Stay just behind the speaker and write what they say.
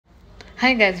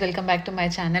Hi guys, welcome back to my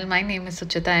channel. My name is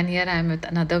Suchita and here I am with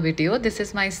another video. This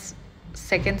is my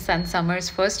second son Samar's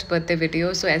first birthday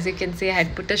video. So as you can see, I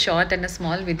had put a short and a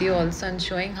small video also on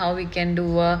showing how we can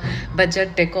do a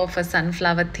budget decor of a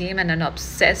sunflower theme, and I'm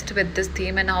obsessed with this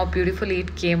theme and how beautifully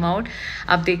it came out.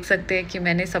 आप देख सकते हैं कि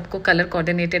मैंने सबको color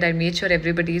coordinated. I made sure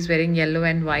everybody is wearing yellow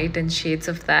and white and shades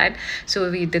of that.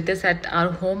 So we did this at our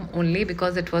home only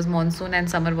because it was monsoon and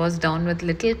Samar was down with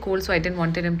little cold, so I didn't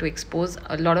want him to expose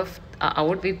a lot of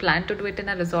out. We planned to do it in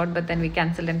a resort, but then we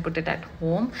cancelled and put it at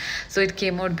home. So it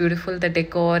came out beautiful, the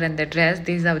decor and the dress.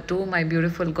 These are two my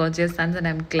beautiful gorgeous sons, and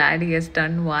I'm glad he has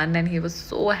done one, and he was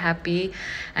so happy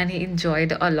and he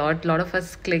enjoyed a lot of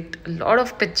us clicked a lot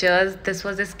of pictures. This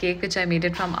was this cake which I made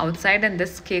it from outside, and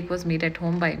this cake was made at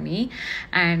home by me,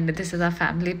 and this is our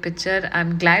family picture.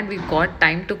 I'm glad we got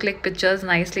time to click pictures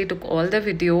nicely, took all the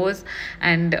videos,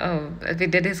 and we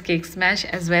did his cake smash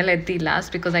as well at the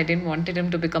last because I didn't want him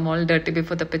to become all dirty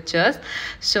before the pictures.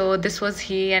 So this was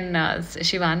he and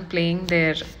Shivan playing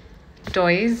their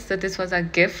toys. So this was a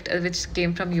gift which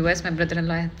came from US, my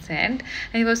brother-in-law had sent,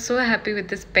 and he was so happy with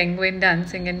this penguin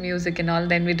dancing and music and all.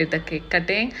 Then we did the cake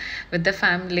cutting with the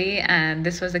family, and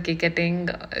this was the cake cutting.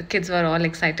 Kids were all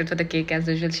excited for the cake as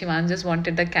usual. Shivan just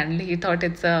wanted the candle. He thought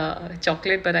it's a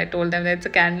chocolate, but I told them that it's a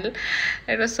candle.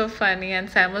 It was so funny, and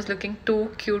Sam was looking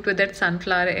too cute with that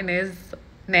sunflower in his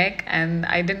neck, and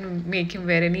I didn't make him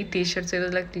wear any t-shirts, so it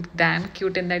was like damn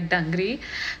cute in that dungaree.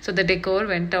 So the decor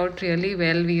went out really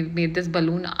well. We made this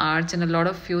balloon arch and a lot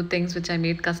of few things which I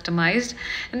made customized,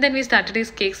 and then we started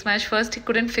his cake smash. First he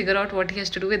couldn't figure out what he has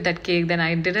to do with that cake, then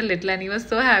I did a little and he was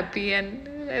so happy, and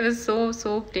I was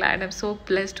so glad. I'm so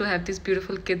blessed to have these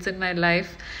beautiful kids in my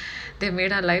life. They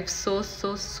made our life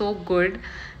so good.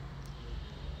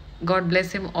 God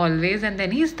bless him always. And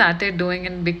then he started doing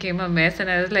and became a mess,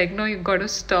 and I was like, no, you got to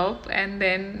stop. And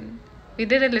then we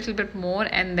did a little bit more,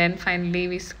 and then finally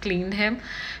we cleaned him,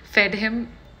 fed him,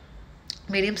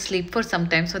 made him sleep for some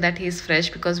time so that he is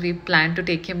fresh, because we planned to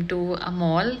take him to a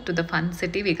mall, to the Fun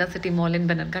City, Vega City Mall in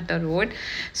Banarghata Road,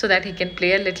 so that he can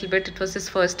play a little bit. It was his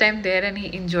first time there and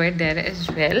he enjoyed there as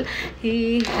well.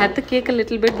 He had the cake a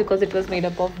little bit because it was made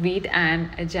up of wheat and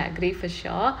a jaggery for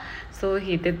sure. So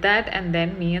he did that, and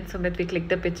then me and Sumit, we clicked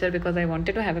the picture because I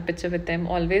wanted to have a picture with them.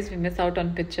 Always we miss out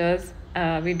on pictures.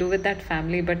 We do with that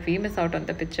family, but we miss out on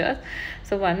the pictures.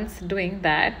 So once doing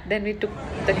that, then we took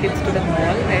the kids to the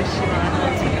mall where Shivan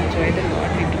also enjoyed a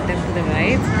lot. We took them to the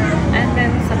rides, and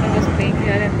then Samar was playing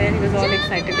here and there. He was all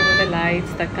excited about the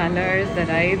lights, the colors, the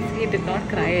rides. He did not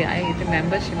cry. I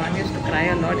remember Shivan used to cry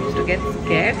a lot. He used to get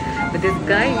scared, but this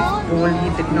guy is old.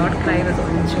 He did not cry. He was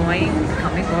enjoying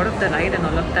coming out of the ride and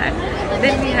all of that.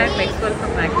 Then we had Maxwell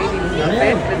from Maggie. We loved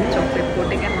it with chocolate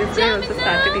coating, and this guy also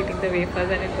started eating the wafers,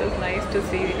 and it was nice to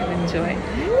see him enjoy.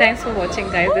 Thanks for watching,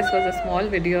 guys. This was a small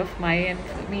video of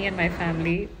me and my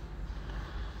family